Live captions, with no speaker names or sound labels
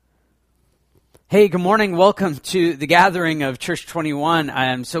Hey, good morning. Welcome to the gathering of Church 21.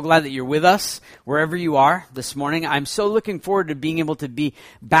 I'm so glad that you're with us wherever you are this morning. I'm so looking forward to being able to be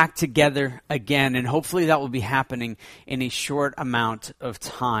back together again, and hopefully that will be happening in a short amount of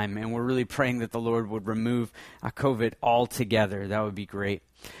time. And we're really praying that the Lord would remove COVID altogether. That would be great.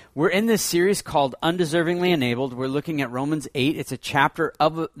 We're in this series called Undeservingly Enabled. We're looking at Romans 8. It's a chapter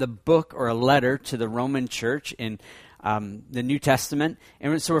of the book or a letter to the Roman church in the New Testament.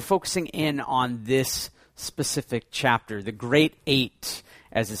 And so we're focusing in on this specific chapter, the Great Eight,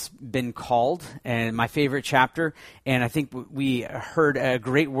 as it's been called, and my favorite chapter. And I think we heard a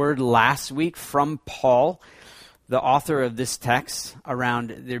great word last week from Paul, the author of this text,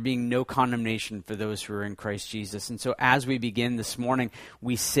 around there being no condemnation for those who are in Christ Jesus. And so as we begin this morning,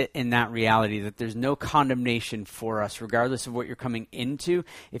 we sit in that reality that there's no condemnation for us, regardless of what you're coming into.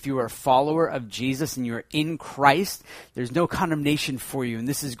 If you are a follower of Jesus and you are in Christ, there's no condemnation for you. And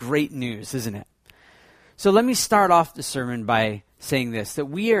this is great news, isn't it? So let me start off the sermon by saying this, that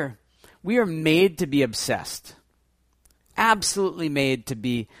we are made to be obsessed. Absolutely made to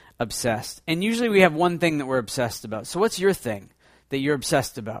be obsessed. And usually we have one thing that we're obsessed about. So what's your thing that you're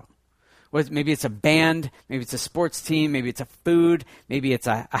obsessed about? Maybe it's a band, maybe it's a sports team, maybe it's a food, maybe it's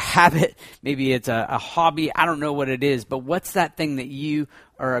a habit, maybe it's a hobby. I don't know what it is, but what's that thing that you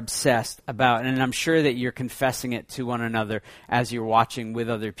are obsessed about? And I'm sure that you're confessing it to one another as you're watching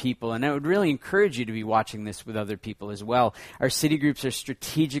with other people. And I would really encourage you to be watching this with other people as well. Our city groups are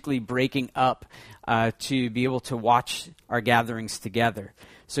strategically breaking up to be able to watch our gatherings together.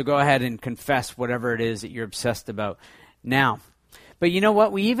 So go ahead and confess whatever it is that you're obsessed about now. But you know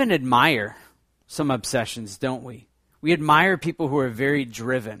what? We even admire some obsessions, don't we? We admire people who are very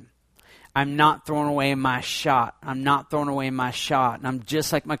driven. I'm not throwing away my shot. I'm not throwing away my shot. And I'm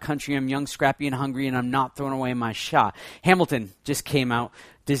just like my country. I'm young, scrappy, and hungry, and I'm not throwing away my shot. Hamilton just came out.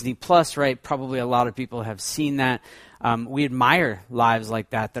 Disney Plus, right? Probably a lot of people have seen that. We admire lives like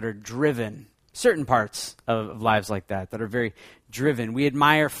that are driven. Certain parts of lives like that are very driven. We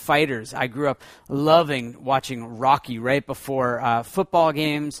admire fighters. I grew up loving watching Rocky right before football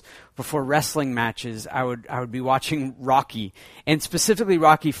games, before wrestling matches. I would be watching Rocky, and specifically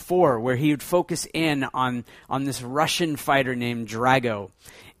Rocky IV, where he would focus in on this Russian fighter named Drago.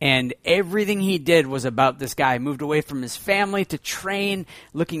 And everything he did was about this guy. He moved away from his family to train,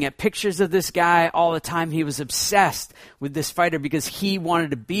 looking at pictures of this guy all the time. He was obsessed with this fighter because he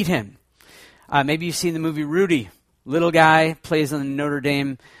wanted to beat him. Maybe you've seen the movie Rudy. Little guy plays on Notre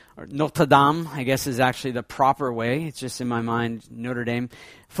Dame, or Notre Dame, I guess is actually the proper way. It's just in my mind, Notre Dame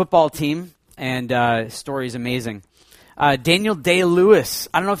football team, and story is amazing. Daniel Day-Lewis,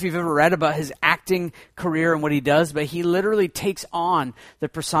 I don't know if you've ever read about his acting career and what he does, but he literally takes on the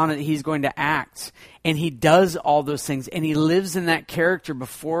persona that he's going to act, and he does all those things, and he lives in that character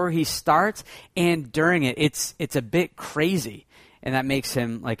before he starts and during it. It's a bit crazy, and that makes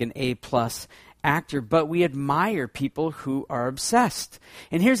him like an A+ actor, but we admire people who are obsessed.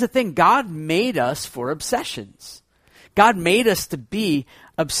 And here's the thing, God made us for obsessions. God made us to be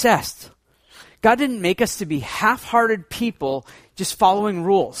obsessed. God didn't make us to be half-hearted people just following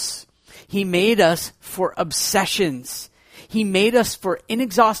rules. He made us for obsessions. He made us for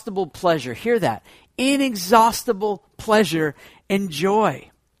inexhaustible pleasure. Hear that. Inexhaustible pleasure and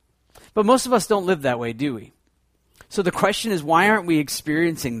joy. But most of us don't live that way, do we? So the question is, why aren't we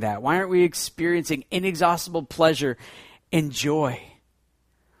experiencing that? Why aren't we experiencing inexhaustible pleasure and joy?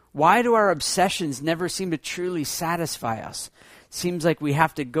 Why do our obsessions never seem to truly satisfy us? Seems like we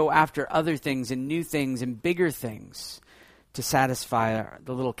have to go after other things and new things and bigger things to satisfy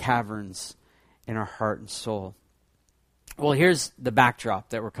the little caverns in our heart and soul. Well, here's the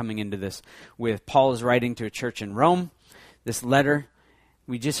backdrop that we're coming into this with. Paul is writing to a church in Rome. This letter,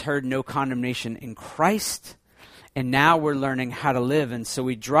 we just heard no condemnation in Christ. And now we're learning how to live. And so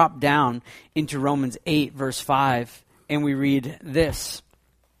we drop down into Romans 8, verse 5, and we read this.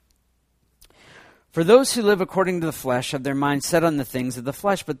 For those who live according to the flesh have their mind set on the things of the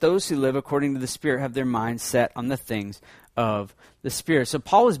flesh, but those who live according to the Spirit have their mind set on the things of the Spirit. So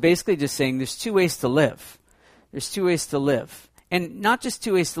Paul is basically just saying there's two ways to live. There's two ways to live. And not just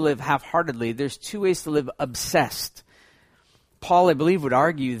two ways to live half-heartedly, there's two ways to live obsessed. Paul, I believe, would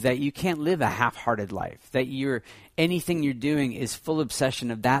argue that you can't live a half-hearted life, that anything you're doing is full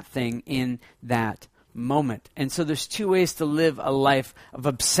obsession of that thing in that moment. And so there's two ways to live a life of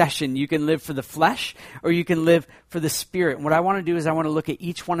obsession. You can live for the flesh, or you can live for the Spirit. And what I want to do is I want to look at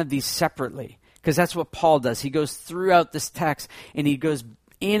each one of these separately, because that's what Paul does. He goes throughout this text, and he goes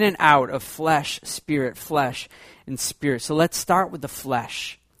in and out of flesh, and spirit. So let's start with the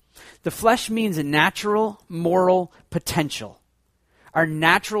flesh. The flesh means a natural moral potential. Our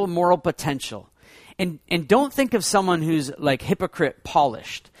natural moral potential. And don't think of someone who's like hypocrite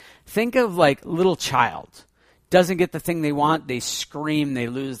polished. Think of like little child. Doesn't get the thing they want, they scream, they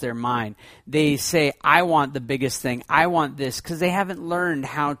lose their mind. They say, I want the biggest thing, I want this, because they haven't learned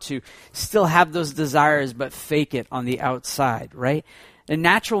how to still have those desires but fake it on the outside, right? The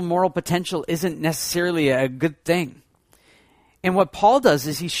natural moral potential isn't necessarily a good thing. And what Paul does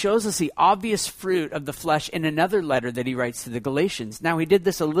is he shows us the obvious fruit of the flesh in another letter that he writes to the Galatians. Now, he did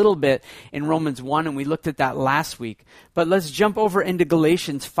this a little bit in Romans 1, and we looked at that last week. But let's jump over into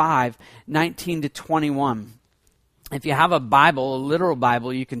Galatians 5, 19 to 21. If you have a Bible, a literal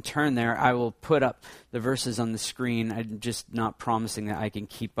Bible, you can turn there. I will put up the verses on the screen. I'm just not promising that I can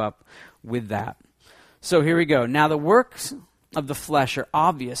keep up with that. So here we go. Now the works of the flesh are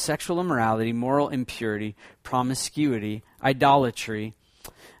obvious: sexual immorality, moral impurity, promiscuity, idolatry,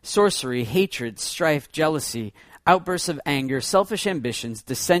 sorcery, hatred, strife, jealousy, outbursts of anger, selfish ambitions,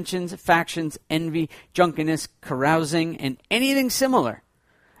 dissensions, factions, envy, drunkenness, carousing, and anything similar.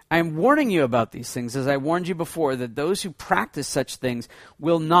 I am warning you about these things, as I warned you before, that those who practice such things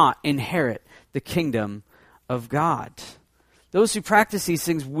will not inherit the kingdom of God. Those who practice these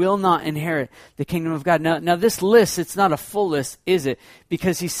things will not inherit the kingdom of God. Now this list, it's not a full list, is it?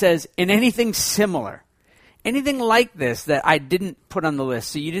 Because he says, in anything similar, anything like this that I didn't put on the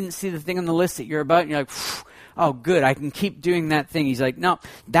list. So you didn't see the thing on the list that you're about, and you're like, oh, good, I can keep doing that thing. He's like, no,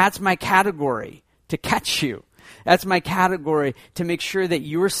 that's my category to catch you. That's my category to make sure that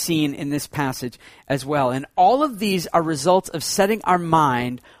you're seen in this passage as well. And all of these are results of setting our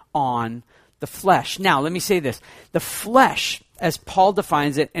mind on the flesh. Now, let me say this. The flesh, as Paul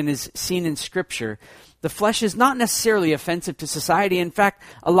defines it and is seen in Scripture, the flesh is not necessarily offensive to society. In fact,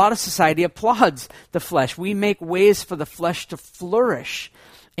 a lot of society applauds the flesh. We make ways for the flesh to flourish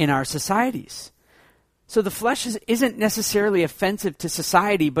in our societies. So the flesh isn't necessarily offensive to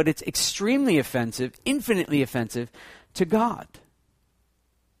society, but it's extremely offensive, infinitely offensive to God.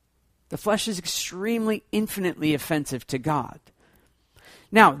 The flesh is extremely, infinitely offensive to God.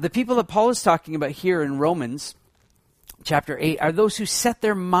 Now, the people that Paul is talking about here in Romans chapter 8 are those who set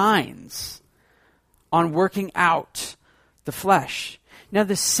their minds on working out the flesh. Now,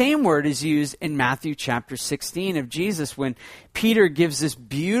 the same word is used in Matthew chapter 16 of Jesus when Peter gives this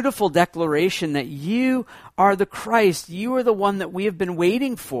beautiful declaration that you are the Christ. You are the one that we have been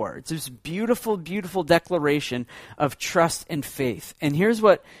waiting for. It's this beautiful, beautiful declaration of trust and faith. And here's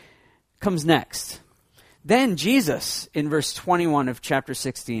what comes next. Then Jesus, in verse 21 of chapter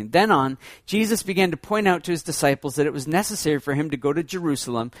 16, then on, Jesus began to point out to his disciples that it was necessary for him to go to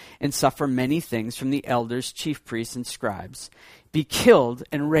Jerusalem and suffer many things from the elders, chief priests, and scribes, be killed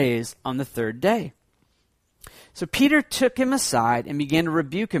and raised on the third day. So Peter took him aside and began to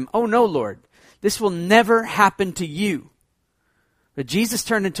rebuke him. Oh no, Lord, this will never happen to you. But Jesus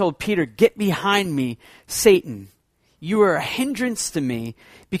turned and told Peter, get behind me, Satan. You are a hindrance to me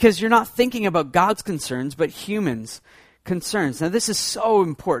because you're not thinking about God's concerns, but humans' concerns. Now, this is so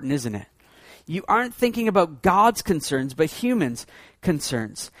important, isn't it? You aren't thinking about God's concerns, but humans'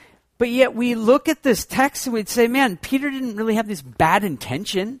 concerns. But yet we look at this text and we'd say, man, Peter didn't really have this bad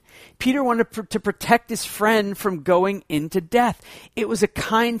intention. Peter wanted to protect his friend from going into death. It was a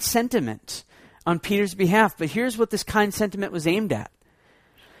kind sentiment on Peter's behalf. But here's what this kind sentiment was aimed at.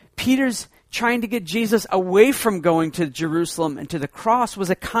 Peter's trying to get Jesus away from going to Jerusalem and to the cross was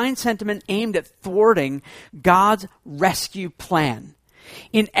a kind sentiment aimed at thwarting God's rescue plan.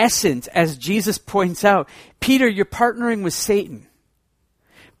 In essence, as Jesus points out, Peter, you're partnering with Satan.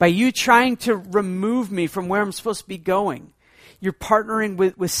 By you trying to remove me from where I'm supposed to be going, you're partnering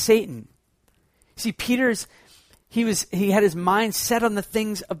with Satan. See, he had his mind set on the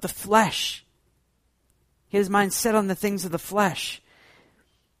things of the flesh. He had his mind set on the things of the flesh.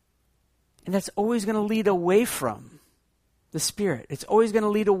 And that's always going to lead away from the Spirit. It's always going to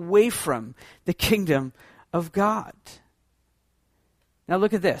lead away from the kingdom of God. Now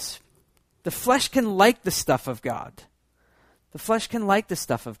look at this. The flesh can like the stuff of God. The flesh can like the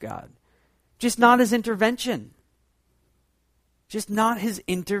stuff of God. Just not his intervention. Just not his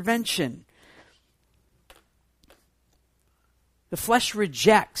intervention. The flesh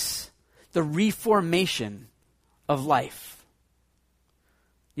rejects the reformation of life.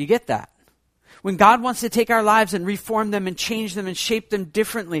 You get that? When God wants to take our lives and reform them and change them and shape them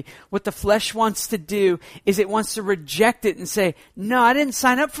differently, what the flesh wants to do is it wants to reject it and say, no, I didn't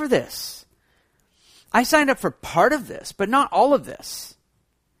sign up for this. I signed up for part of this, but not all of this.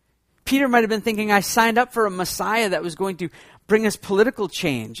 Peter might have been thinking, I signed up for a Messiah that was going to bring us political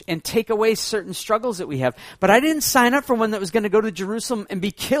change and take away certain struggles that we have. But I didn't sign up for one that was going to go to Jerusalem and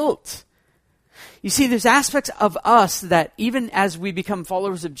be killed. You see, there's aspects of us that even as we become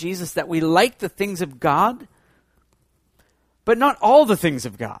followers of Jesus, that we like the things of God, but not all the things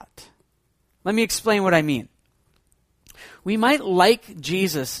of God. Let me explain what I mean. We might like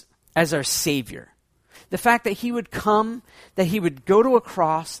Jesus as our Savior. The fact that he would come, that he would go to a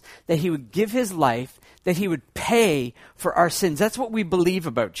cross, that he would give his life, that he would pay for our sins. That's what we believe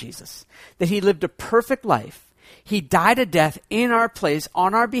about Jesus. That he lived a perfect life. He died a death in our place,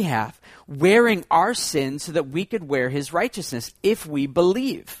 on our behalf, wearing our sins so that we could wear his righteousness if we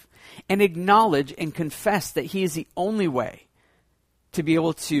believe and acknowledge and confess that he is the only way to be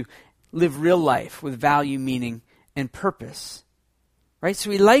able to live real life with value, meaning, and purpose. Right? So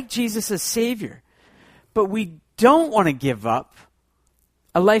we like Jesus as Savior. But we don't want to give up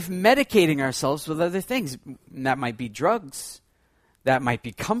a life medicating ourselves with other things. That might be drugs. That might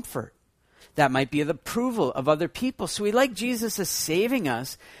be comfort. That might be the approval of other people. So we like Jesus as saving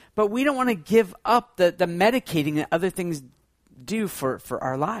us, but we don't want to give up the medicating that other things do for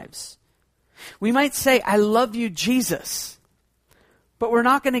our lives. We might say, I love you, Jesus, but we're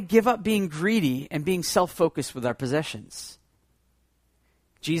not going to give up being greedy and being self-focused with our possessions.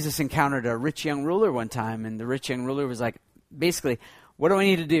 Jesus encountered a rich young ruler one time, and the rich young ruler was like, basically, what do I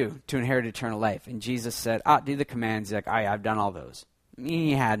need to do to inherit eternal life? And Jesus said, do the commands. He's like, I've done all those.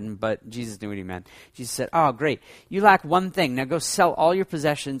 He hadn't, but Jesus knew what he meant. Jesus said, great. You lack one thing. Now go sell all your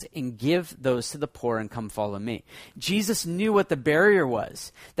possessions and give those to the poor and come follow me. Jesus knew what the barrier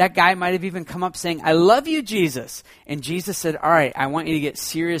was. That guy might have even come up saying, I love you, Jesus. And Jesus said, all right, I want you to get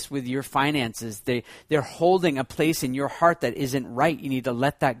serious with your finances. They're holding a place in your heart that isn't right. You need to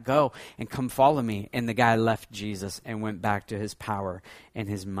let that go and come follow me. And the guy left Jesus and went back to his power and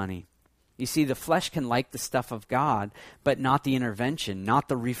his money. You see, the flesh can like the stuff of God, but not the intervention, not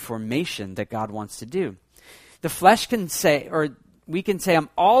the reformation that God wants to do. The flesh can say, or we can say, I'm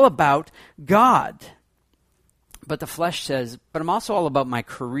all about God. But the flesh says, but I'm also all about my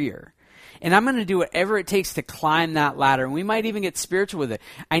career. And I'm going to do whatever it takes to climb that ladder. And we might even get spiritual with it.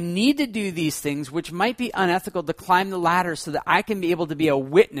 I need to do these things, which might be unethical, to climb the ladder so that I can be able to be a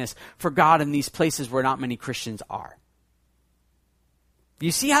witness for God in these places where not many Christians are. You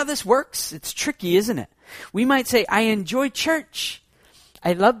see how this works? It's tricky, isn't it? We might say, I enjoy church.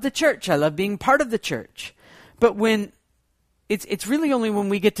 I love the church. I love being part of the church. But when it's really only when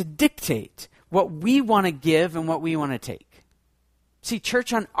we get to dictate what we want to give and what we want to take. See,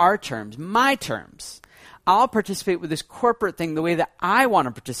 church on our terms, my terms. I'll participate with this corporate thing the way that I want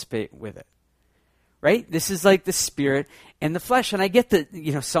to participate with it. Right? This is like the spirit and the flesh. And I get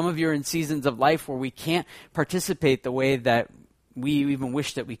that, some of you are in seasons of life where we can't participate the way that we even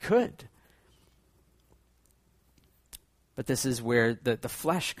wish that we could. But this is where the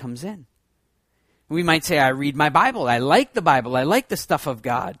flesh comes in. We might say, I read my Bible. I like the Bible. I like the stuff of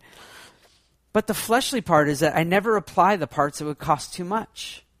God. But the fleshly part is that I never apply the parts that would cost too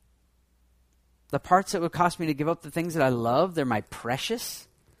much. The parts that would cost me to give up the things that I love, they're my precious.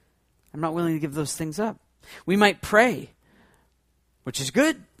 I'm not willing to give those things up. We might pray, which is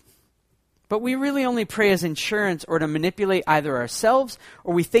good. But we really only pray as insurance or to manipulate either ourselves,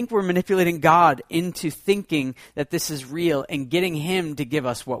 or we think we're manipulating God into thinking that this is real and getting him to give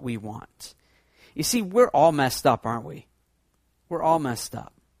us what we want. You see, we're all messed up, aren't we? We're all messed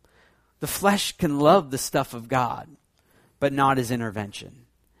up. The flesh can love the stuff of God, but not his intervention.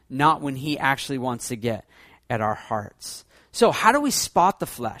 Not when he actually wants to get at our hearts. So how do we spot the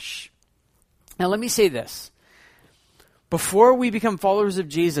flesh? Now let me say this. Before we become followers of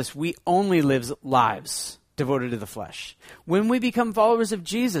Jesus, we only live lives devoted to the flesh. When we become followers of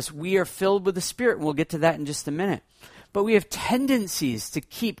Jesus, we are filled with the Spirit, and we'll get to that in just a minute. But we have tendencies to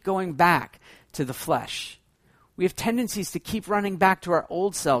keep going back to the flesh. We have tendencies to keep running back to our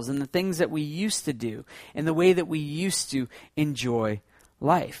old selves and the things that we used to do and the way that we used to enjoy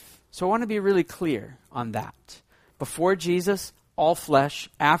life. So I want to be really clear on that. Before Jesus, all flesh.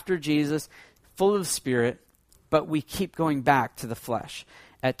 After Jesus, full of Spirit. But we keep going back to the flesh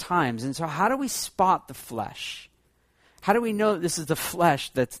at times. And so how do we spot the flesh? How do we know that this is the flesh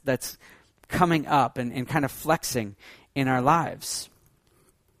that's coming up and kind of flexing in our lives?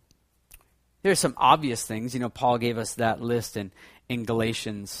 There are some obvious things. Paul gave us that list in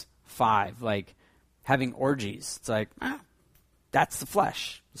Galatians 5, like having orgies. It's like, that's the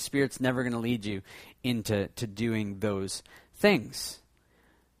flesh. The Spirit's never going to lead you into doing those things.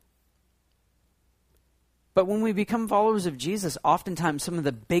 But when we become followers of Jesus, oftentimes some of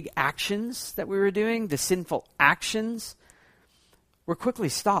the big actions that we were doing, the sinful actions, were quickly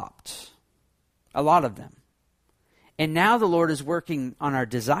stopped. A lot of them. And now the Lord is working on our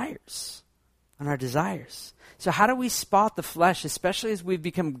desires. So how do we spot the flesh, especially as we've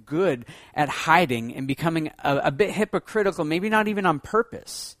become good at hiding and becoming a bit hypocritical, maybe not even on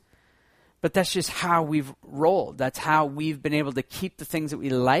purpose? But that's just how we've rolled. That's how we've been able to keep the things that we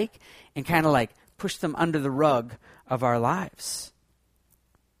like and kind of like push them under the rug of our lives.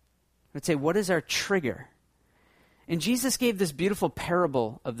 I'd say, what is our trigger? And Jesus gave this beautiful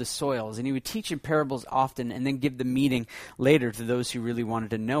parable of the soils, and he would teach in parables often and then give the meaning later to those who really wanted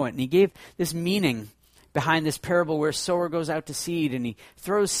to know it. And he gave this meaning behind this parable where a sower goes out to seed, and he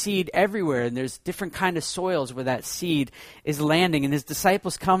throws seed everywhere, and there's different kind of soils where that seed is landing. And his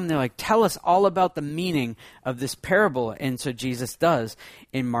disciples come, and they're like, tell us all about the meaning of this parable. And so Jesus does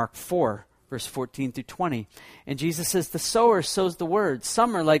in Mark 4. Verse 14 through 20. And Jesus says, the sower sows the word.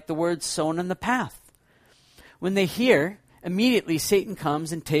 Some are like the word sown on the path. When they hear, immediately Satan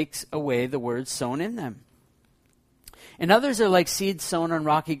comes and takes away the word sown in them. And others are like seed sown on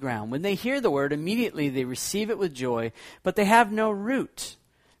rocky ground. When they hear the word, immediately they receive it with joy, but they have no root.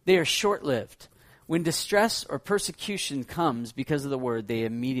 They are short-lived. When distress or persecution comes because of the word, they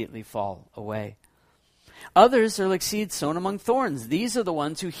immediately fall away. Others are like seeds sown among thorns. These are the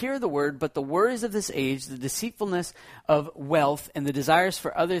ones who hear the word, but the worries of this age, the deceitfulness of wealth, and the desires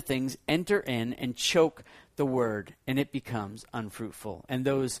for other things enter in and choke the word, and it becomes unfruitful. And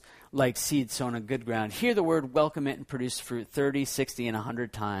those like seeds sown on good ground hear the word, welcome it, and produce fruit 30, 60, and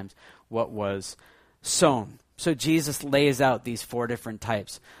 100 times what was sown. So Jesus lays out these 4 different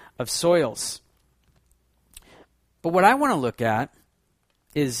types of soils. But what I want to look at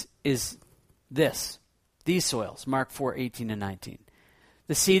is this. These soils, Mark 4, 18 and 19.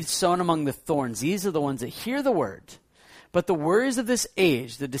 The seeds sown among the thorns, these are the ones that hear the word. But the worries of this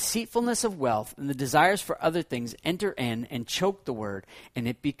age, the deceitfulness of wealth, and the desires for other things enter in and choke the word, and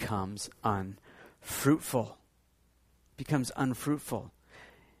it becomes unfruitful. Becomes unfruitful.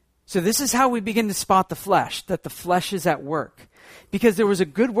 So this is how we begin to spot the flesh, that the flesh is at work. Because there was a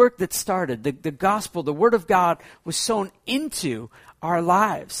good work that started. The gospel, the word of God was sown into our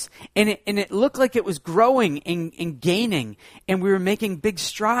lives. And it looked like it was growing and gaining. And we were making big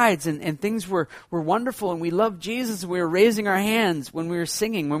strides and things were wonderful. And we loved Jesus. And we were raising our hands when we were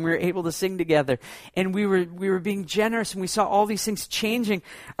singing, when we were able to sing together. And we were being generous, and we saw all these things changing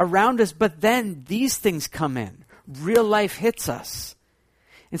around us. But then these things come in. Real life hits us.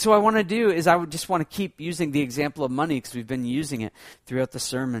 And so what I want to do is I would just want to keep using the example of money because we've been using it throughout the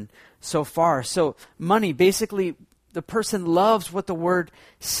sermon so far. So money, basically, the person loves what the word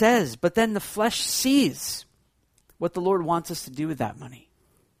says, but then the flesh sees what the Lord wants us to do with that money.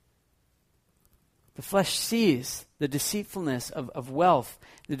 The flesh sees the deceitfulness of wealth,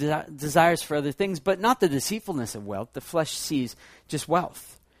 the desires for other things, but not the deceitfulness of wealth. The flesh sees just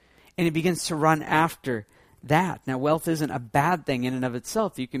wealth. And it begins to run after that. Now, wealth isn't a bad thing in and of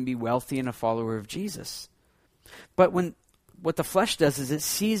itself. You can be wealthy and a follower of Jesus. But what the flesh does is it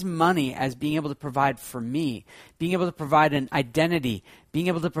sees money as being able to provide for me, being able to provide an identity, being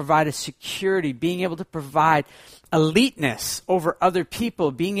able to provide a security, being able to provide eliteness over other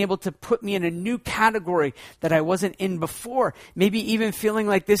people, being able to put me in a new category that I wasn't in before, maybe even feeling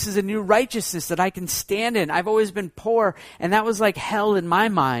like this is a new righteousness that I can stand in. I've always been poor, and that was like hell in my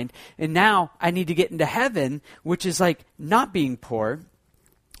mind, and now I need to get into heaven, which is like not being poor.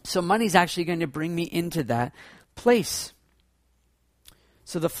 So money's actually going to bring me into that place.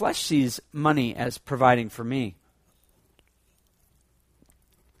 So the flesh sees money as providing for me.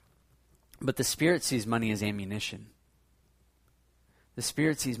 But the Spirit sees money as ammunition. The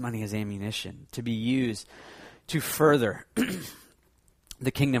Spirit sees money as ammunition to be used to further the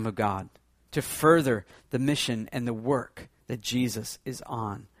kingdom of God, to further the mission and the work that Jesus is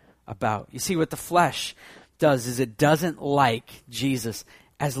on about. You see, what the flesh does is it doesn't like Jesus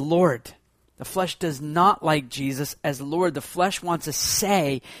as Lord. The flesh does not like Jesus as Lord. The flesh wants a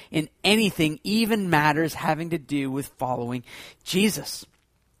say in anything, even matters having to do with following Jesus.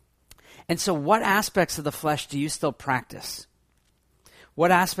 And so what aspects of the flesh do you still practice?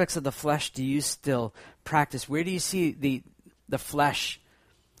 What aspects of the flesh do you still practice? Where do you see the flesh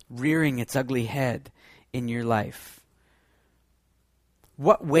rearing its ugly head in your life?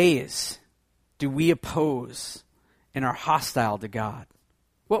 What ways do we oppose and are hostile to God?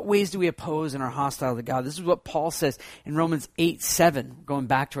 What ways do we oppose and are hostile to God? This is what Paul says in Romans 8:7, going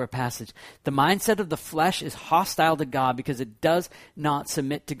back to our passage. The mindset of the flesh is hostile to God because it does not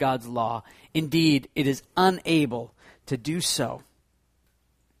submit to God's law. Indeed, it is unable to do so.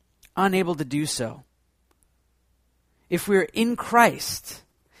 Unable to do so. If we're in Christ,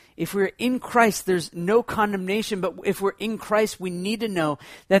 If we're in Christ, there's no condemnation. But if we're in Christ, we need to know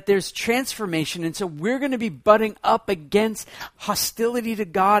that there's transformation. And so we're going to be butting up against hostility to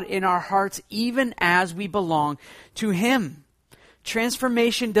God in our hearts, even as we belong to Him.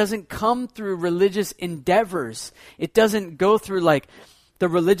 Transformation doesn't come through religious endeavors. It doesn't go through like the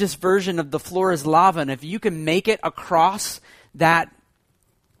religious version of the floor is lava. And if you can make it across that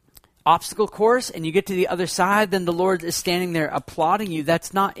obstacle course and you get to the other side, then the Lord is standing there applauding you.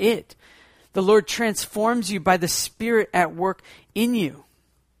 That's not it. The Lord transforms you by the Spirit at work in you.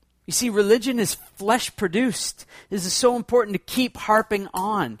 You see, religion is flesh produced. This is so important to keep harping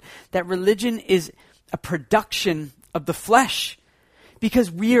on, that religion is a production of the flesh because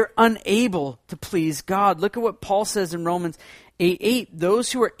we are unable to please God. Look at what Paul says in Romans 8:8.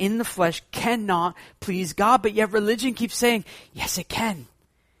 Those who are in the flesh cannot please God, but yet religion keeps saying, yes, it can.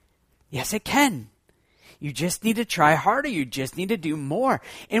 Yes, it can. You just need to try harder. You just need to do more.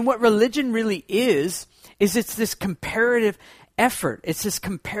 And what religion really is it's this comparative effort. It's this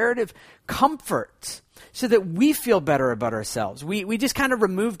comparative comfort so that we feel better about ourselves. We just kind of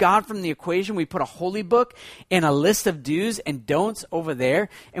remove God from the equation. We put a holy book and a list of do's and don'ts over there,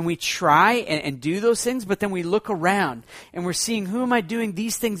 and we try and do those things, but then we look around and we're seeing, who am I doing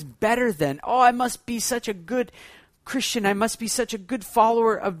these things better than? Oh, I must be such a good Christian. I must be such a good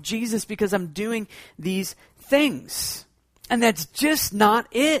follower of Jesus because I'm doing these things. And that's just not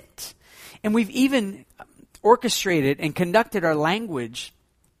it. And we've even orchestrated and conducted our language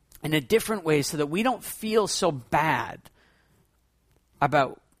in a different way so that we don't feel so bad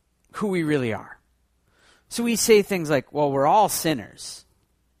about who we really are. So we say things like, well, we're all sinners.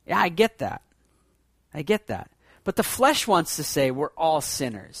 Yeah, I get that. I get that. But the flesh wants to say we're all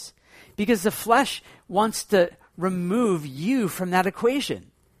sinners because the flesh wants to remove you from that equation.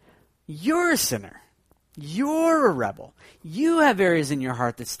 You're a sinner. You're a rebel. You have areas in your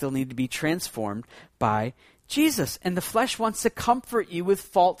heart that still need to be transformed by Jesus. And the flesh wants to comfort you with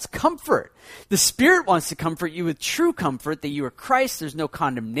false comfort. The Spirit wants to comfort you with true comfort that you are Christ. There's no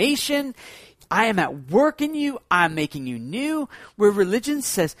condemnation. I am at work in you. I'm making you new. Where religion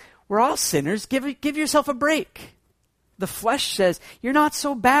says, we're all sinners. Give yourself a break. The flesh says, you're not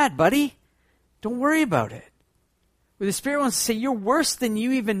so bad, buddy. Don't worry about it. Where the Spirit wants to say, you're worse than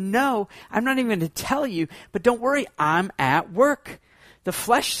you even know. I'm not even going to tell you, but don't worry, I'm at work. The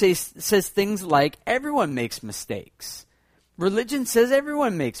flesh says things like, everyone makes mistakes. Religion says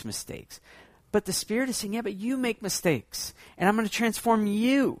everyone makes mistakes. But the Spirit is saying, yeah, but you make mistakes, and I'm going to transform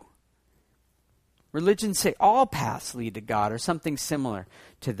you. Religion say all paths lead to God, or something similar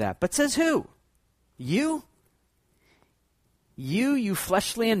to that. But says who? You? You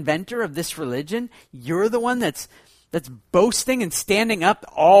fleshly inventor of this religion? You're the one that's boasting and standing up,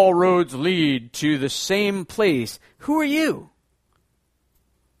 all roads lead to the same place. Who are you?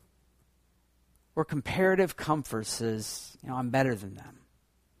 Or comparative comfort says, I'm better than them.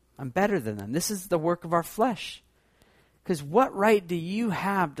 I'm better than them. This is the work of our flesh. Because what right do you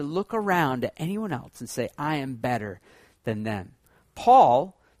have to look around at anyone else and say, I am better than them?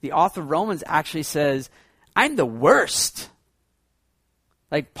 Paul, the author of Romans, actually says, I'm the worst.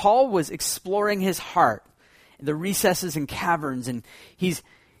 Like Paul was exploring his heart, the recesses and caverns, and he's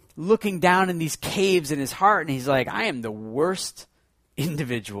looking down in these caves in his heart, and he's like, I am the worst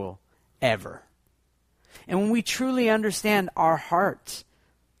individual ever. And when we truly understand our hearts,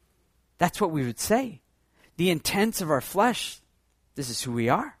 that's what we would say. The intents of our flesh, this is who we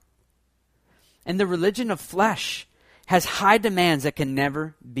are. And the religion of flesh has high demands that can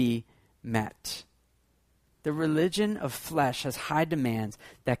never be met. The religion of flesh has high demands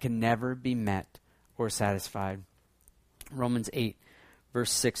that can never be met or satisfied. Romans 8,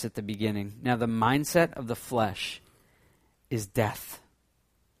 verse 6 at the beginning. Now the mindset of the flesh is death.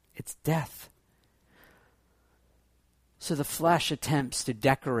 It's death. So the flesh attempts to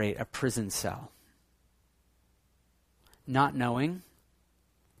decorate a prison cell, not knowing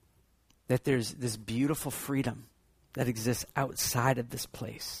that there's this beautiful freedom that exists outside of this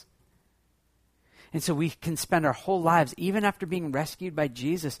place. And so we can spend our whole lives, even after being rescued by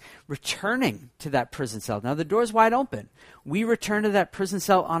Jesus, returning to that prison cell. Now the door's wide open. We return to that prison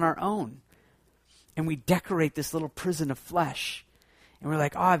cell on our own. And we decorate this little prison of flesh. And we're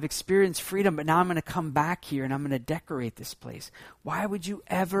like, I've experienced freedom, but now I'm going to come back here and I'm going to decorate this place. Why would you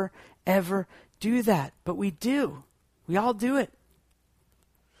ever do that? But we do. We all do it.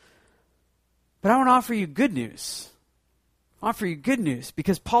 But I want to offer you good news. Offer you good news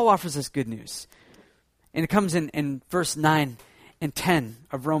because Paul offers us good news. And it comes in verse 9 and 10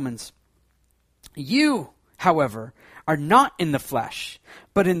 of Romans. You however, are not in the flesh,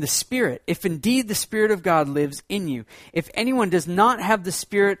 but in the Spirit, if indeed the Spirit of God lives in you. If anyone does not have the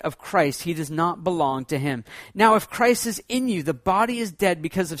Spirit of Christ, he does not belong to him. Now, if Christ is in you, the body is dead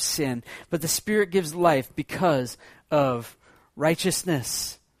because of sin, but the Spirit gives life because of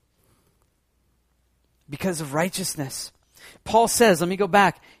righteousness. Because of righteousness. Paul says, let me go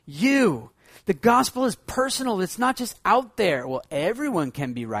back, the gospel is personal. It's not just out there. Well, everyone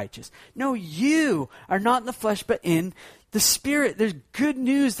can be righteous. No, you are not in the flesh, but in the Spirit. There's good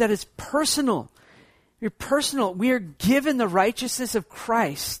news that is personal. You're personal. We are given the righteousness of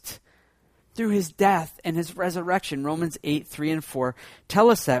Christ through his death and his resurrection. Romans 8:3-4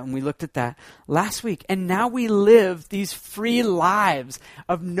 tell us that, and we looked at that last week. And now we live these free lives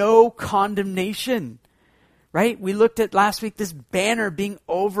of no condemnation. Right? We looked at last week this banner being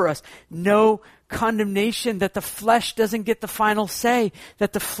over us. No condemnation, that the flesh doesn't get the final say,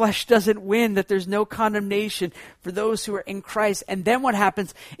 that the flesh doesn't win, that there's no condemnation for those who are in Christ. And then what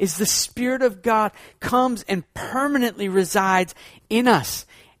happens is the Spirit of God comes and permanently resides in us.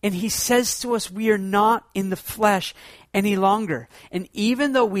 And he says to us, we are not in the flesh any longer. And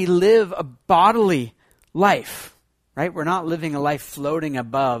even though we live a bodily life, right? We're not living a life floating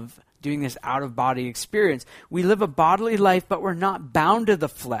above, doing this out-of-body experience. We live a bodily life, but we're not bound to the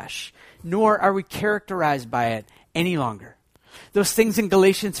flesh, nor are we characterized by it any longer. Those things in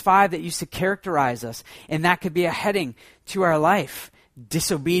Galatians 5 that used to characterize us, and that could be a heading to our life,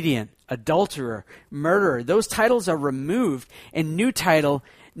 disobedient, adulterer, murderer, those titles are removed, and new title,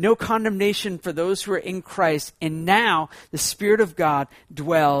 no condemnation for those who are in Christ, and now the Spirit of God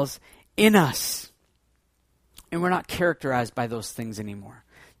dwells in us. And we're not characterized by those things anymore.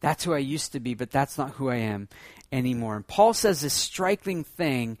 That's who I used to be, but that's not who I am anymore. And Paul says this striking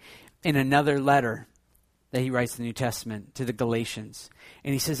thing in another letter that he writes in the New Testament to the Galatians.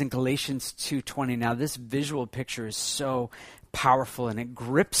 And he says in Galatians 2:20, now this visual picture is so powerful and it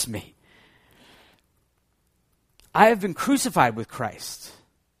grips me. I have been crucified with Christ.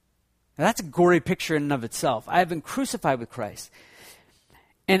 Now that's a gory picture in and of itself. I have been crucified with Christ.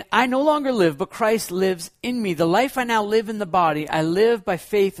 And I no longer live, but Christ lives in me. The life I now live in the body, I live by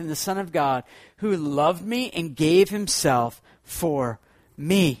faith in the Son of God who loved me and gave himself for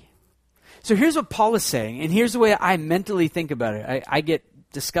me. So here's what Paul is saying, and here's the way I mentally think about it. I get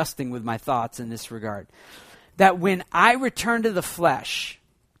disgusting with my thoughts in this regard. That when I return to the flesh,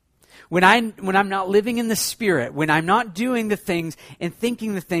 when I'm not living in the Spirit, when I'm not doing the things and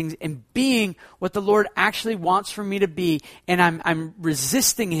thinking the things and being what the Lord actually wants for me to be, and I'm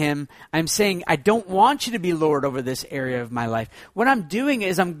resisting him, I'm saying, I don't want you to be Lord over this area of my life. What I'm doing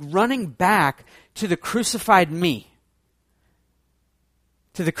is I'm running back to the crucified me.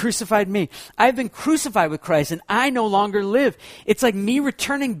 To the crucified me. I've been crucified with Christ and I no longer live. It's like me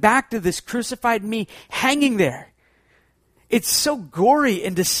returning back to this crucified me hanging there. It's so gory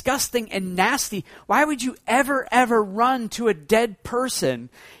and disgusting and nasty. Why would you ever run to a dead person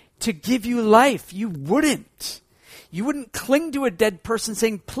to give you life? You wouldn't. You wouldn't cling to a dead person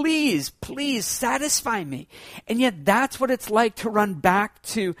saying, please, please satisfy me. And yet that's what it's like to run back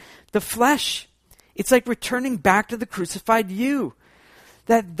to the flesh. It's like returning back to the crucified you.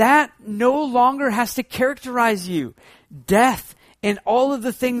 That no longer has to characterize you. Death and all of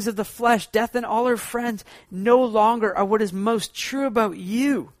the things of the flesh, death and all our friends, no longer are what is most true about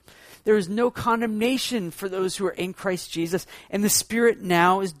you. There is no condemnation for those who are in Christ Jesus, and the Spirit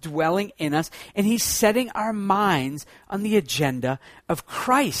now is dwelling in us, and he's setting our minds on the agenda of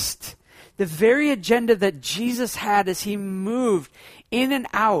Christ. The very agenda that Jesus had as he moved in and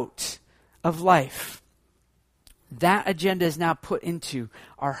out of life. That agenda is now put into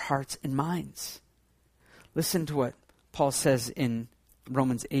our hearts and minds. Listen to what Paul says in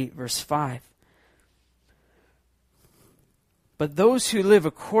Romans 8, verse 5. But those who live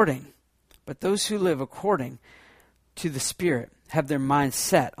according to the Spirit have their minds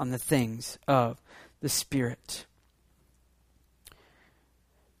set on the things of the Spirit.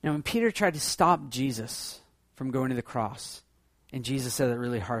 Now, when Peter tried to stop Jesus from going to the cross, and Jesus said that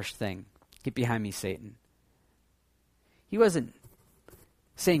really harsh thing, "Get behind me, Satan." He wasn't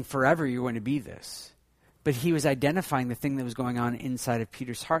saying forever you're going to be this. But he was identifying the thing that was going on inside of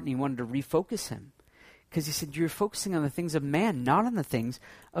Peter's heart, and he wanted to refocus him. Because he said, you're focusing on the things of man, not on the things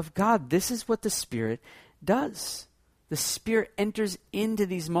of God. This is what the Spirit does. The Spirit enters into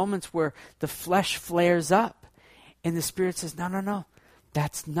these moments where the flesh flares up. And the Spirit says, no,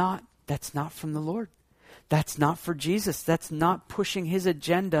 that's not from the Lord. That's not for Jesus. That's not pushing his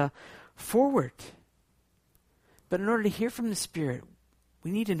agenda forward. But in order to hear from the Spirit, we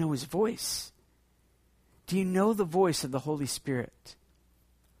need to know his voice. Do you know the voice of the Holy Spirit?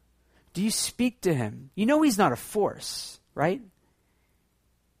 Do you speak to him? You know he's not a force, right?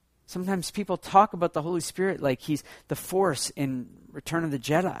 Sometimes people talk about the Holy Spirit like he's the force in Return of the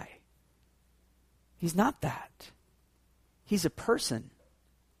Jedi. He's not that. He's a person.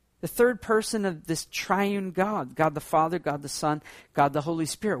 The third person of this triune God. God the Father, God the Son, God the Holy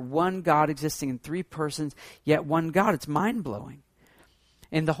Spirit. One God existing in three persons, yet one God. It's mind-blowing.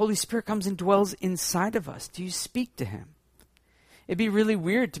 And the Holy Spirit comes and dwells inside of us. Do you speak to him? It'd be really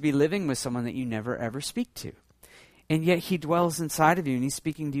weird to be living with someone that you never ever speak to. And yet he dwells inside of you and he's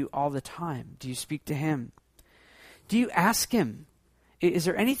speaking to you all the time. Do you speak to him? Do you ask him? Is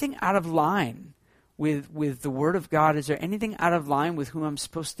there anything out of line with the Word of God? Is there anything out of line with who I'm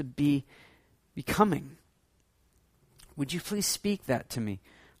supposed to be becoming? Would you please speak that to me,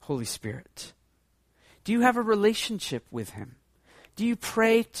 Holy Spirit? Do you have a relationship with him? Do you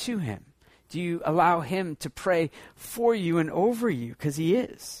pray to him? Do you allow him to pray for you and over you? Because he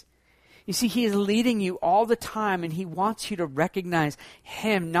is. You see, he is leading you all the time, and he wants you to recognize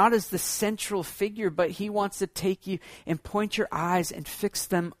him, not as the central figure, but he wants to take you and point your eyes and fix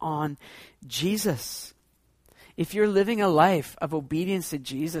them on Jesus. If you're living a life of obedience to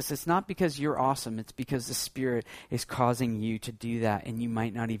Jesus, it's not because you're awesome. It's because the Spirit is causing you to do that, and you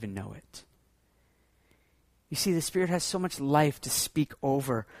might not even know it. You see, the Spirit has so much life to speak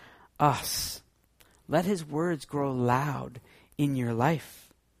over us. Let his words grow loud in your life.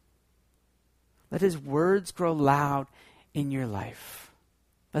 Let his words grow loud in your life.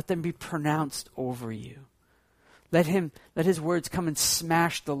 Let them be pronounced over you. Let his words come and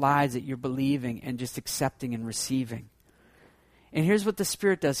smash the lies that you're believing and just accepting and receiving. And here's what the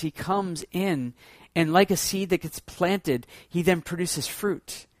Spirit does. He comes in, and like a seed that gets planted, he then produces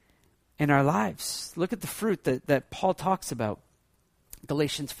fruit in our lives. Look at the fruit that Paul talks about.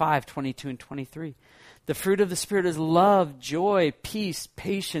 Galatians 5:22 and 23. The fruit of the Spirit is love, joy, peace,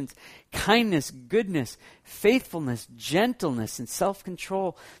 patience, kindness, goodness, faithfulness, gentleness, and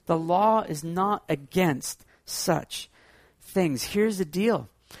self-control. The law is not against such things. Here's the deal.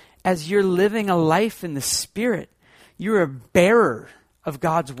 As you're living a life in the Spirit, you're a bearer of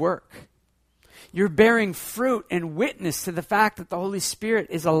God's work. You're bearing fruit and witness to the fact that the Holy Spirit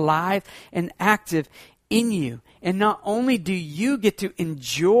is alive and active in you. And not only do you get to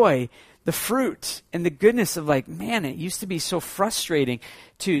enjoy the fruit and the goodness of like, man, it used to be so frustrating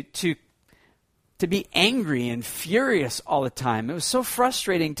to be angry and furious all the time. It was so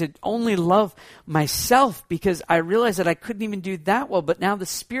frustrating to only love myself because I realized that I couldn't even do that well. But now the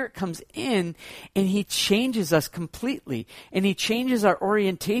Spirit comes in and he changes us completely. And he changes our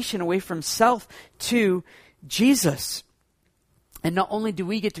orientation away from self to Jesus. And not only do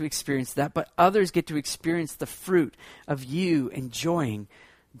we get to experience that, but others get to experience the fruit of you enjoying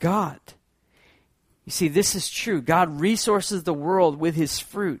God. You see, this is true. God resources the world with his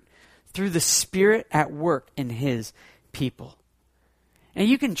fruit through the Spirit at work in his people. And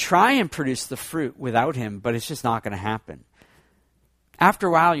you can try and produce the fruit without him, but it's just not going to happen. After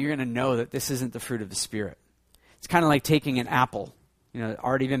a while, you're going to know that this isn't the fruit of the Spirit. It's kind of like taking an apple,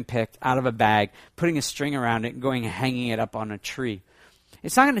 already been picked out of a bag, putting a string around it and going and hanging it up on a tree.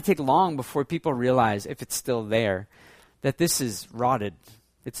 It's not going to take long before people realize, if it's still there, that this is rotted.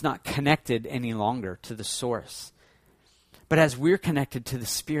 It's not connected any longer to the source. But as we're connected to the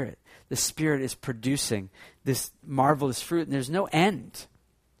Spirit is producing this marvelous fruit, and there's no end.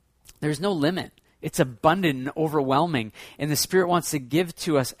 There's no limit. It's abundant and overwhelming, and the Spirit wants to give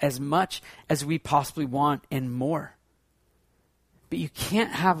to us as much as we possibly want and more. But you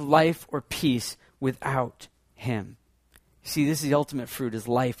can't have life or peace without him. See, this is the ultimate fruit, is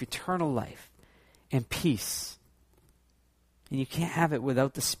life, eternal life, and peace. And you can't have it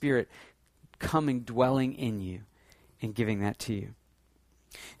without the Spirit coming, dwelling in you, and giving that to you.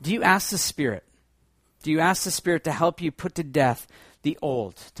 Do you ask the Spirit? Do you ask the Spirit to help you put to death the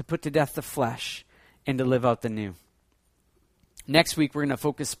old, to put to death the flesh, and to live out the new? Next week, we're going to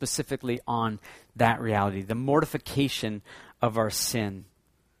focus specifically on that reality, the mortification of our sin.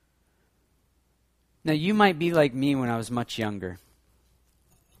 Now, you might be like me when I was much younger.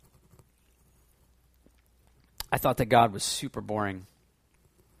 I thought that God was super boring.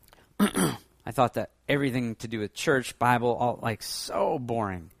 I thought that everything to do with church, Bible, all so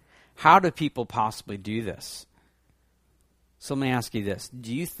boring. How do people possibly do this? So let me ask you this.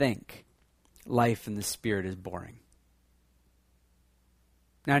 Do you think life in the Spirit is boring?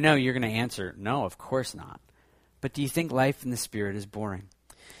 Now, I know you're going to answer, no, of course not. But do you think life in the Spirit is boring?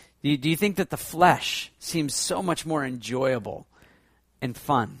 Do you think that the flesh seems so much more enjoyable and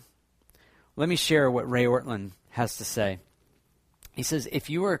fun? Let me share what Ray Ortlund has to say. He says, if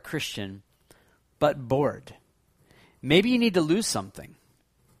you are a Christian but bored, maybe you need to lose something.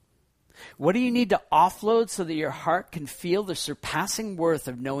 What do you need to offload so that your heart can feel the surpassing worth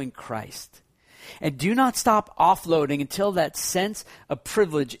of knowing Christ? And do not stop offloading until that sense of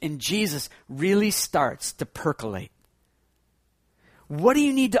privilege in Jesus really starts to percolate. What do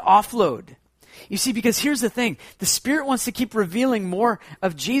you need to offload? You see, because here's the thing. The Spirit wants to keep revealing more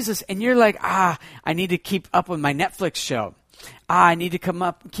of Jesus, and you're like, I need to keep up with my Netflix show. I need to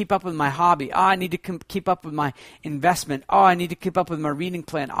keep up with my hobby. I need to keep up with my investment. I need to keep up with my reading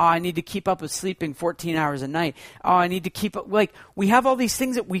plan. I need to keep up with sleeping 14 hours a night. I need to keep up. Like, we have all these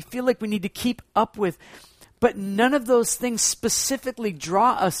things that we feel like we need to keep up with, but none of those things specifically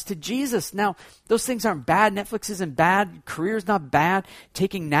draw us to Jesus. Now, those things aren't bad. Netflix isn't bad. Career's not bad.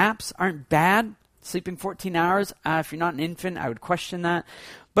 Taking naps aren't bad. Sleeping 14 hours, if you're not an infant, I would question that.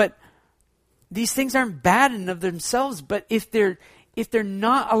 But these things aren't bad in and of themselves, but if they're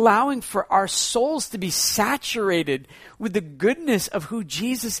not allowing for our souls to be saturated with the goodness of who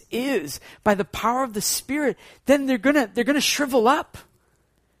Jesus is by the power of the Spirit, then they're gonna shrivel up.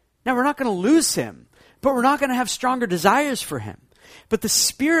 Now, we're not gonna lose him, but we're not gonna have stronger desires for him. But the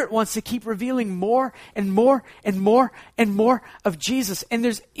Spirit wants to keep revealing more and more and more and more of Jesus. And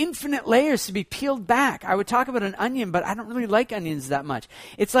there's infinite layers to be peeled back. I would talk about an onion, but I don't really like onions that much.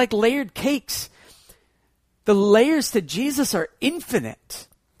 It's like layered cakes. The layers to Jesus are infinite.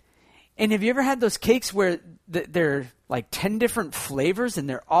 And have you ever had those cakes where they're like 10 different flavors and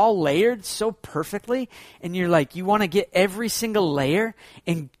they're all layered so perfectly? And you're like, you want to get every single layer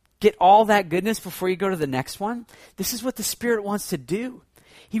and get all that goodness before you go to the next one? This is what the Spirit wants to do.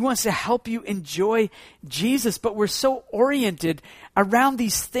 He wants to help you enjoy Jesus, but we're so oriented around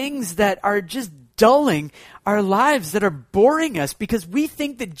these things that are just dulling our lives, that are boring us, because we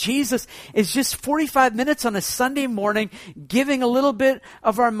think that Jesus is just 45 minutes on a Sunday morning, giving a little bit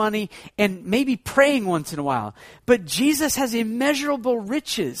of our money and maybe praying once in a while. But Jesus has immeasurable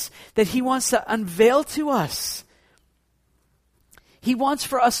riches that he wants to unveil to us. He wants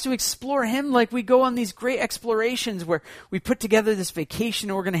for us to explore him like we go on these great explorations where we put together this vacation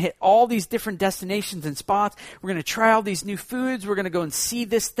and we're going to hit all these different destinations and spots. We're going to try all these new foods. We're going to go and see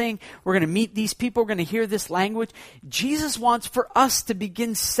this thing. We're going to meet these people. We're going to hear this language. Jesus wants for us to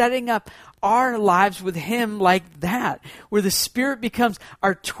begin setting up our lives with him like that, where the Spirit becomes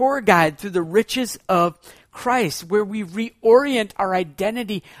our tour guide through the riches of Christ, where we reorient our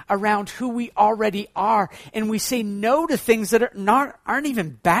identity around who we already are, and we say no to things that aren't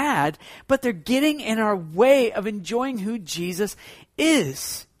even bad, but they're getting in our way of enjoying who Jesus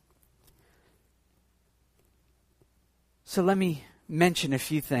is. So let me mention a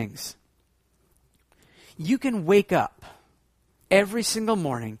few things. You can wake up every single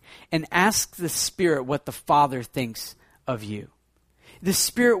morning and ask the Spirit what the Father thinks of you. The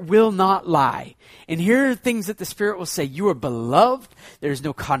Spirit will not lie. And here are things that the Spirit will say. You are beloved. There's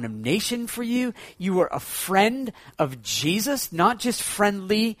no condemnation for you. You are a friend of Jesus, not just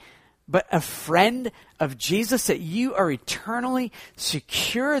friendly, but a friend of Jesus, that you are eternally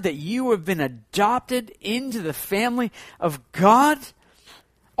secure, that you have been adopted into the family of God.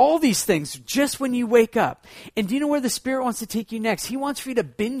 All these things just when you wake up. And do you know where the Spirit wants to take you next? He wants for you to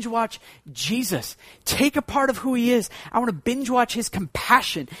binge watch Jesus. Take a part of who he is. I want to binge watch his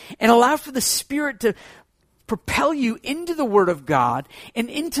compassion and allow for the Spirit to propel you into the Word of God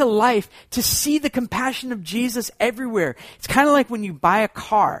and into life to see the compassion of Jesus everywhere. It's kind of like when you buy a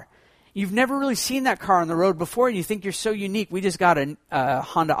car. You've never really seen that car on the road before and you think you're so unique. We just got a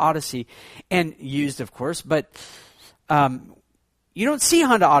Honda Odyssey, and used, of course, but you don't see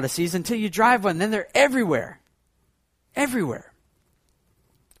Honda Odysseys until you drive one. Then they're everywhere. Everywhere.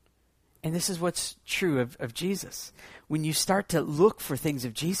 And this is what's true of Jesus. When you start to look for things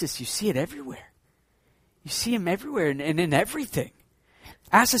of Jesus, you see it everywhere. You see him everywhere and in everything.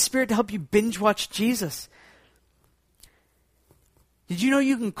 Ask the Spirit to help you binge watch Jesus. Did you know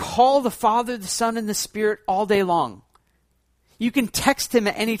you can call the Father, the Son, and the Spirit all day long? You can text him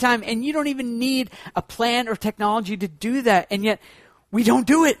at any time, and you don't even need a plan or technology to do that. And yet, we don't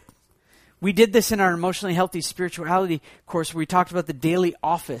do it. We did this in our Emotionally Healthy Spirituality course, where we talked about the daily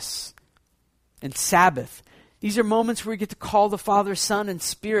office and Sabbath. These are moments where we get to call the Father, Son, and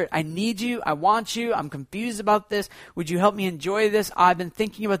Spirit. I need you. I want you. I'm confused about this. Would you help me enjoy this? I've been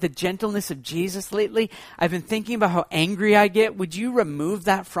thinking about the gentleness of Jesus lately. I've been thinking about how angry I get. Would you remove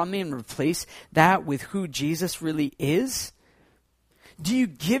that from me and replace that with who Jesus really is? Do you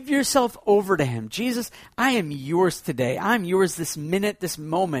give yourself over to him? Jesus, I am yours today. I'm yours this minute, this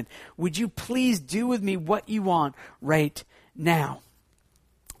moment. Would you please do with me what you want right now?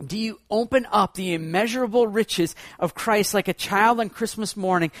 Do you open up the immeasurable riches of Christ like a child on Christmas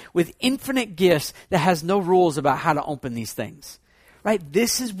morning with infinite gifts that has no rules about how to open these things? right?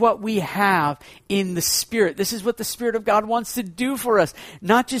 This is what we have in the Spirit. This is what the Spirit of God wants to do for us.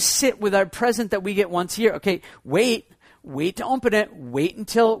 Not just sit with our present that we get once a year. Okay, wait to open it. Wait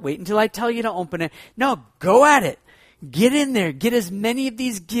until I tell you to open it. No, go at it. Get in there. Get as many of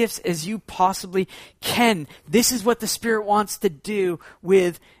these gifts as you possibly can. This is what the Spirit wants to do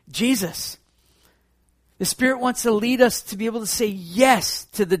with Jesus. The Spirit wants to lead us to be able to say yes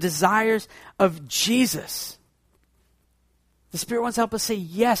to the desires of Jesus. The Spirit wants to help us say,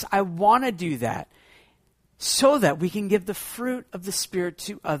 yes, I want to do that, so that we can give the fruit of the Spirit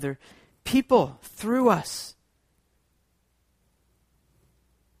to other people through us.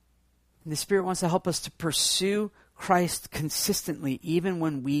 And the Spirit wants to help us to pursue Christ consistently, even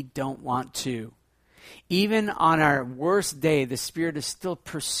when we don't want to. Even on our worst day, the Spirit is still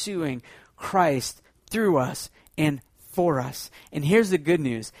pursuing Christ through us and for us. And here's the good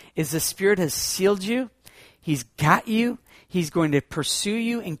news, is the Spirit has sealed you. He's got you. He's going to pursue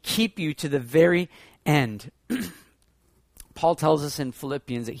you and keep you to the very end. Paul tells us in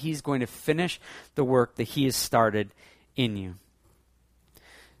Philippians that he's going to finish the work that he has started in you.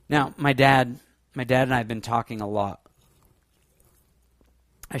 Now, my dad and I have been talking a lot.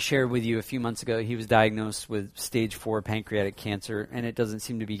 I shared with you a few months ago, he was diagnosed with stage 4 pancreatic cancer, and it doesn't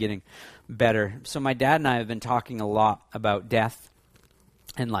seem to be getting better. So my dad and I have been talking a lot about death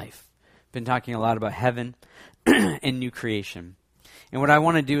and life. Been talking a lot about heaven and new creation. And what I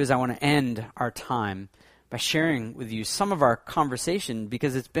want to do is I want to end our time by sharing with you some of our conversation,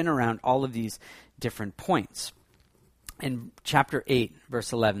 because it's been around all of these different points. In chapter 8,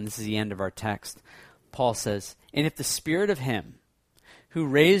 verse 11, this is the end of our text, Paul says, "And if the Spirit of him who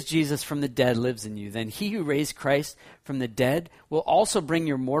raised Jesus from the dead lives in you, then he who raised Christ from the dead will also bring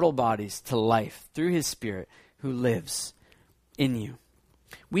your mortal bodies to life through his Spirit who lives in you."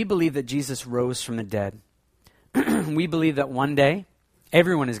 We believe that Jesus rose from the dead. We believe that one day,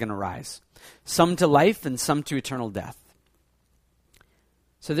 everyone is going to rise. Some to life and some to eternal death.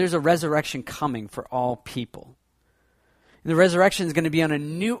 So there's a resurrection coming for all people. And the resurrection is going to be on a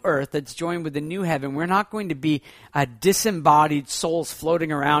new earth that's joined with the new heaven. We're not going to be disembodied souls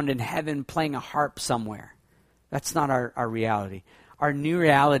floating around in heaven playing a harp somewhere. That's not our reality. Our new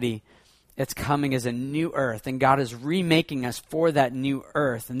reality that's coming is a new earth, and God is remaking us for that new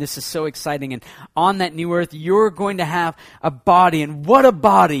earth. And this is so exciting. And on that new earth, you're going to have a body, and what a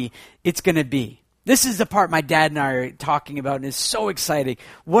body it's going to be. This is the part my dad and I are talking about, and it's so exciting.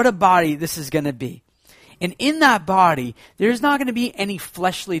 What a body this is going to be. And in that body, there's not going to be any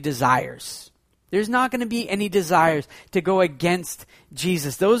fleshly desires. There's not going to be any desires to go against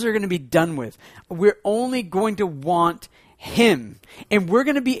Jesus. Those are going to be done with. We're only going to want him. And we're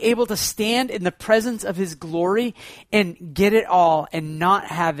going to be able to stand in the presence of his glory and get it all and not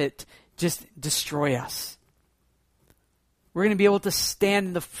have it just destroy us. We're going to be able to stand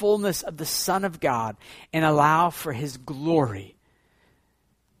in the fullness of the Son of God and allow for his glory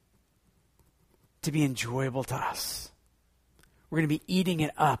to be enjoyable to us. We're going to be eating it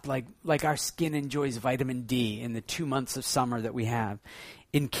up like our skin enjoys vitamin D in the 2 months of summer that we have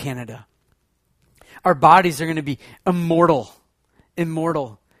in Canada. Our bodies are going to be immortal.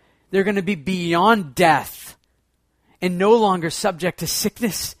 They're going to be beyond death and no longer subject to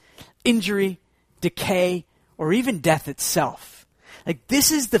sickness, injury, decay, or even death itself. Like,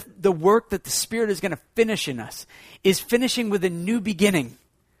 this is the work that the Spirit is going to finish in us, is finishing with a new beginning.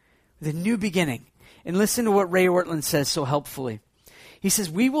 With a new beginning. And listen to what Ray Ortlund says so helpfully. He says,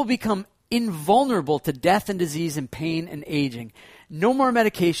 "We will become invulnerable to death and disease and pain and aging. No more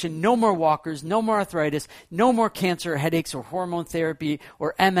medication, no more walkers, no more arthritis, no more cancer or headaches or hormone therapy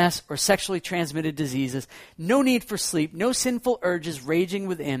or MS or sexually transmitted diseases. No need for sleep, no sinful urges raging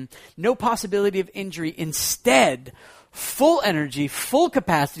within, no possibility of injury. Instead, full energy, full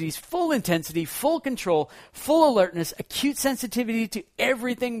capacities, full intensity, full control, full alertness, acute sensitivity to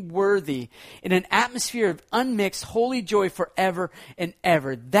everything worthy in an atmosphere of unmixed holy joy forever and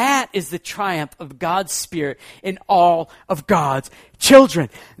ever." That is the triumph of God's Spirit in all of God's children.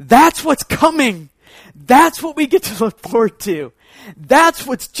 That's what's coming. That's what we get to look forward to. That's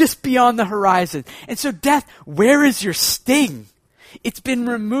what's just beyond the horizon. And so, death, where is your sting? It's been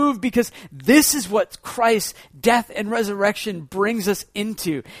removed, because this is what Christ's death and resurrection brings us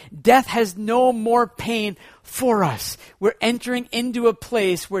into. Death has no more pain for us. We're entering into a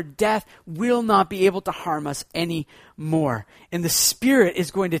place where death will not be able to harm us anymore. And the Spirit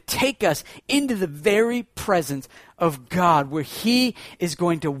is going to take us into the very presence of God, where he is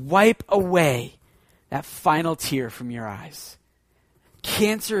going to wipe away that final tear from your eyes.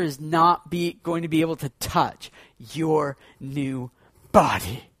 Cancer is not going to be able to touch your new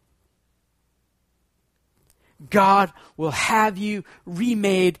body. God will have you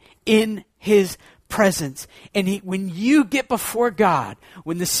remade in his presence. And when you get before God,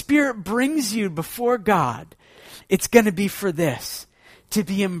 when the Spirit brings you before God, it's going to be for this, to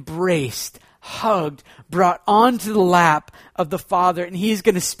be embraced, hugged, brought onto the lap of the Father, and he's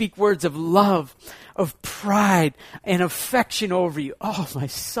going to speak words of love, of pride, and affection over you. Oh, my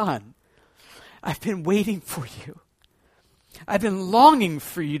son, I've been waiting for you. I've been longing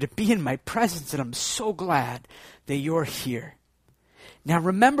for you to be in my presence, and I'm so glad that you're here. Now,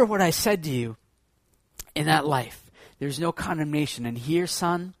 remember what I said to you in that life. There's no condemnation. And here,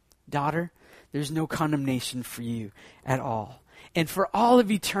 son, daughter, there's no condemnation for you at all. And for all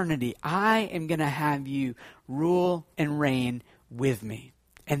of eternity, I am going to have you rule and reign with me.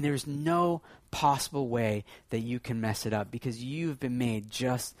 And there's no possible way that you can mess it up, because you've been made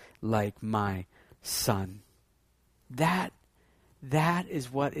just like my son. That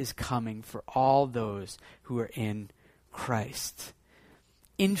is what is coming for all those who are in Christ.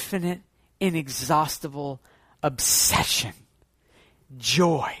 Infinite, inexhaustible obsession,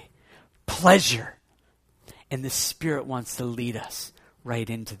 joy, pleasure. And the Spirit wants to lead us right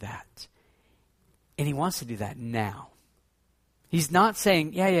into that. And he wants to do that now. He's not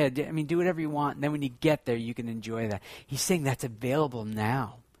saying, do whatever you want, and then when you get there, you can enjoy that. He's saying that's available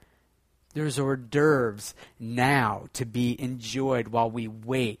now. There's hors d'oeuvres now to be enjoyed while we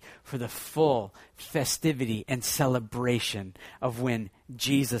wait for the full festivity and celebration of when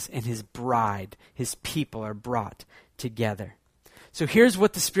Jesus and his bride, his people, are brought together. So here's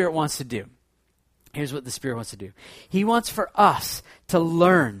what the Spirit wants to do. Here's what the Spirit wants to do. He wants for us to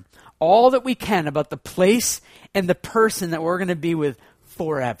learn all that we can about the place and the person that we're going to be with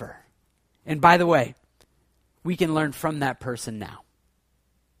forever. And by the way, we can learn from that person now.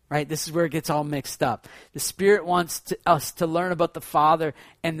 Right? This is where it gets all mixed up. The Spirit wants us to learn about the Father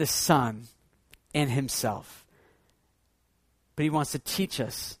and the Son and himself. But he wants to teach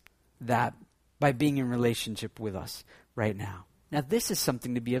us that by being in relationship with us right now. Now, this is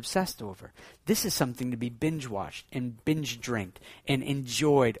something to be obsessed over. This is something to be binge-watched and binge-drinked and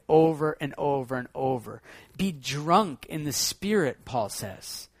enjoyed over and over and over. Be drunk in the Spirit, Paul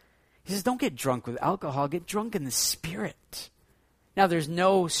says. He says, don't get drunk with alcohol. Get drunk in the Spirit. Now, there's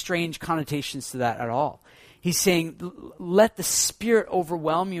no strange connotations to that at all. He's saying, let the Spirit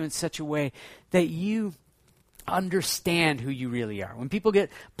overwhelm you in such a way that you understand who you really are. When people get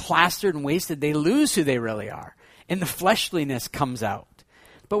plastered and wasted, they lose who they really are. And the fleshliness comes out.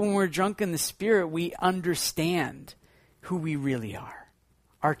 But when we're drunk in the Spirit, we understand who we really are.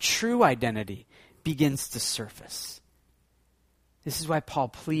 Our true identity begins to surface. This is why Paul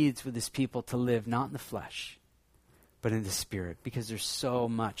pleads with his people to live not in the flesh, but in the Spirit, because there's so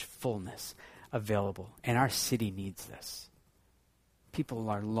much fullness available. And our city needs this. People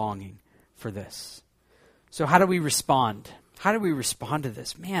are longing for this. So how do we respond? How do we respond to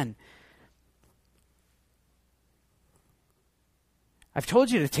this? Man, I've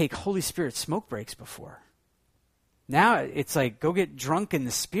told you to take Holy Spirit smoke breaks before. Now it's like, go get drunk in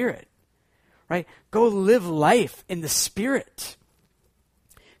the Spirit, right? Go live life in the Spirit.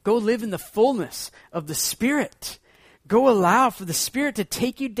 Go live in the fullness of the Spirit. Go allow for the Spirit to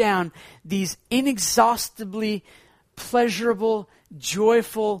take you down these inexhaustibly pleasurable,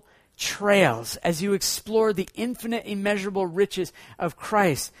 joyful trails as you explore the infinite, immeasurable riches of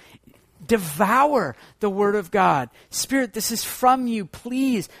Christ. Devour the Word of God. Spirit, this is from you.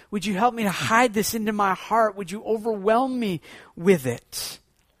 Please, would you help me to hide this into my heart? Would you overwhelm me with it?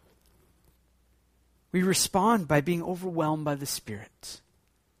 We respond by being overwhelmed by the Spirit.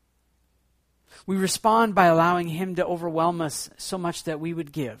 We respond by allowing Him to overwhelm us so much that we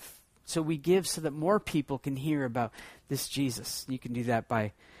would give. So we give so that more people can hear about this Jesus. You can do that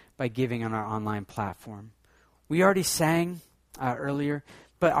by giving on our online platform. We already sang earlier,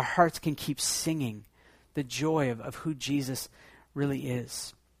 but our hearts can keep singing the joy of who Jesus really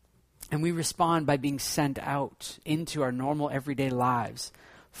is. And we respond by being sent out into our normal everyday lives,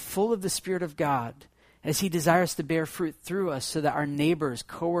 full of the Spirit of God, as He desires to bear fruit through us so that our neighbors,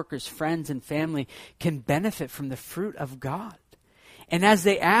 coworkers, friends, and family can benefit from the fruit of God. And as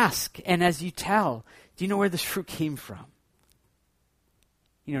they ask, and as you tell, do you know where this fruit came from?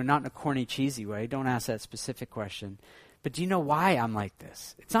 You know, not in a corny, cheesy way. Don't ask that specific question. But do you know why I'm like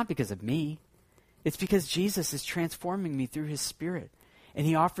this? It's not because of me. It's because Jesus is transforming me through His Spirit. And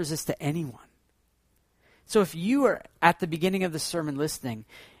He offers this to anyone. So if you are at the beginning of the sermon listening,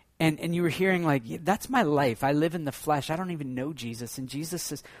 and you were hearing like, that's my life. I live in the flesh. I don't even know Jesus. And Jesus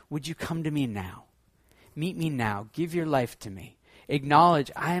says, would you come to me now? Meet me now. Give your life to me.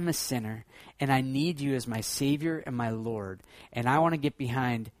 Acknowledge I am a sinner and I need you as my Savior and my Lord. And I want to get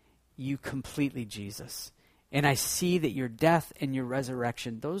behind you completely, Jesus. And I see that your death and your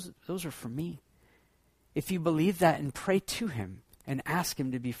resurrection, those are for me. If you believe that and pray to him and ask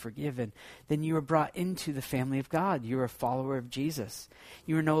him to be forgiven, then you are brought into the family of God. You are a follower of Jesus.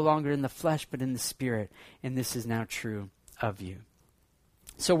 You are no longer in the flesh, but in the Spirit. And this is now true of you.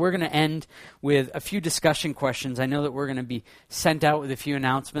 So we're going to end with a few discussion questions. I know that we're going to be sent out with a few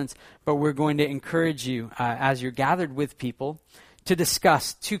announcements, but we're going to encourage you as you're gathered with people to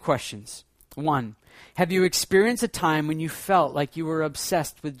discuss two questions. One, have you experienced a time when you felt like you were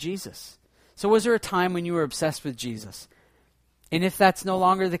obsessed with Jesus? So was there a time when you were obsessed with Jesus? And if that's no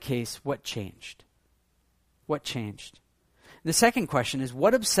longer the case, what changed? What changed? The second question is,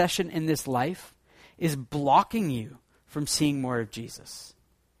 what obsession in this life is blocking you from seeing more of Jesus?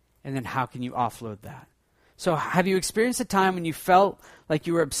 And then how can you offload that? So have you experienced a time when you felt like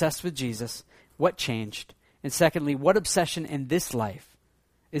you were obsessed with Jesus? What changed? And secondly, what obsession in this life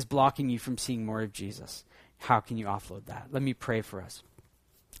is blocking you from seeing more of Jesus? How can you offload that? Let me pray for us.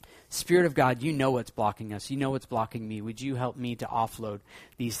 Spirit of God, you know what's blocking us. You know what's blocking me. Would you help me to offload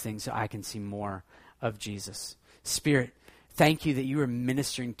these things so I can see more of Jesus? Spirit, thank you that you are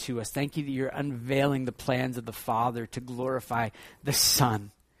ministering to us. Thank you that you're unveiling the plans of the Father to glorify the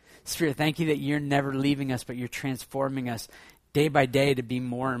Son. Spirit, thank you that you're never leaving us, but you're transforming us day by day to be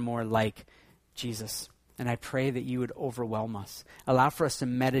more and more like Jesus. And I pray that you would overwhelm us. Allow for us to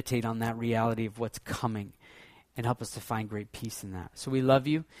meditate on that reality of what's coming and help us to find great peace in that. So we love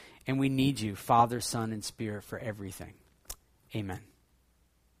you and we need you, Father, Son, and Spirit, for everything. Amen.